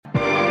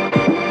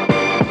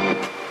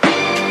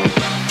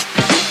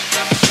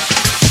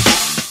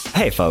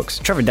Hey folks,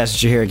 Trevor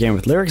Desinger here again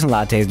with Lyrics and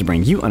Lattes to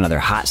bring you another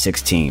Hot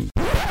 16.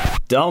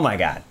 Oh my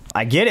god,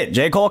 I get it.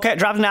 J. Cole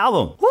dropped an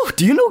album. Woo,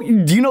 do you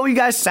know what you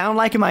guys sound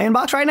like in my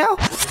inbox right now?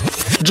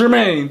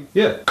 Jermaine.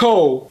 Yeah.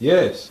 Cole.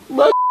 Yes.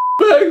 My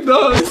bag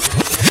done.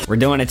 We're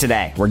doing it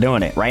today. We're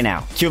doing it right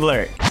now. Cue the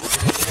lyric.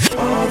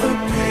 All the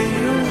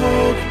pain you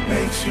hold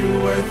makes you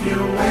worth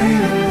your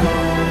weight in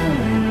gold.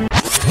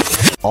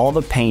 All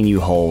the pain you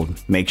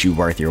hold makes you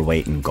worth your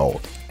weight in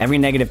gold. Every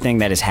negative thing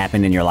that has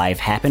happened in your life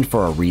happened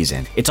for a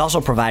reason. It's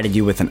also provided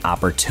you with an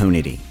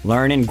opportunity.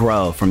 Learn and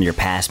grow from your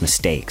past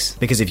mistakes.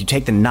 Because if you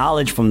take the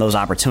knowledge from those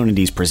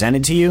opportunities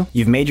presented to you,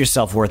 you've made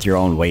yourself worth your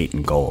own weight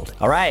in gold.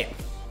 All right,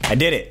 I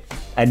did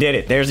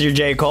it. There's your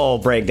J. Cole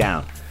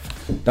breakdown.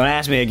 Don't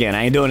ask me again.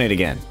 I ain't doing it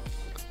again.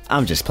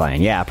 I'm just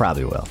playing. Yeah, I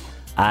probably will.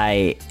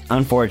 I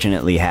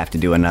unfortunately have to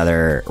do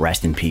another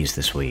rest in peace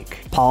this week.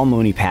 Paul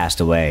Mooney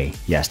passed away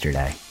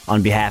yesterday.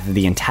 On behalf of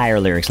the entire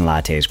Lyrics and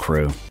Lattes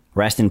crew,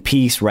 rest in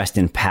peace, rest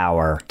in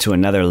power to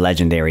another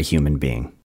legendary human being.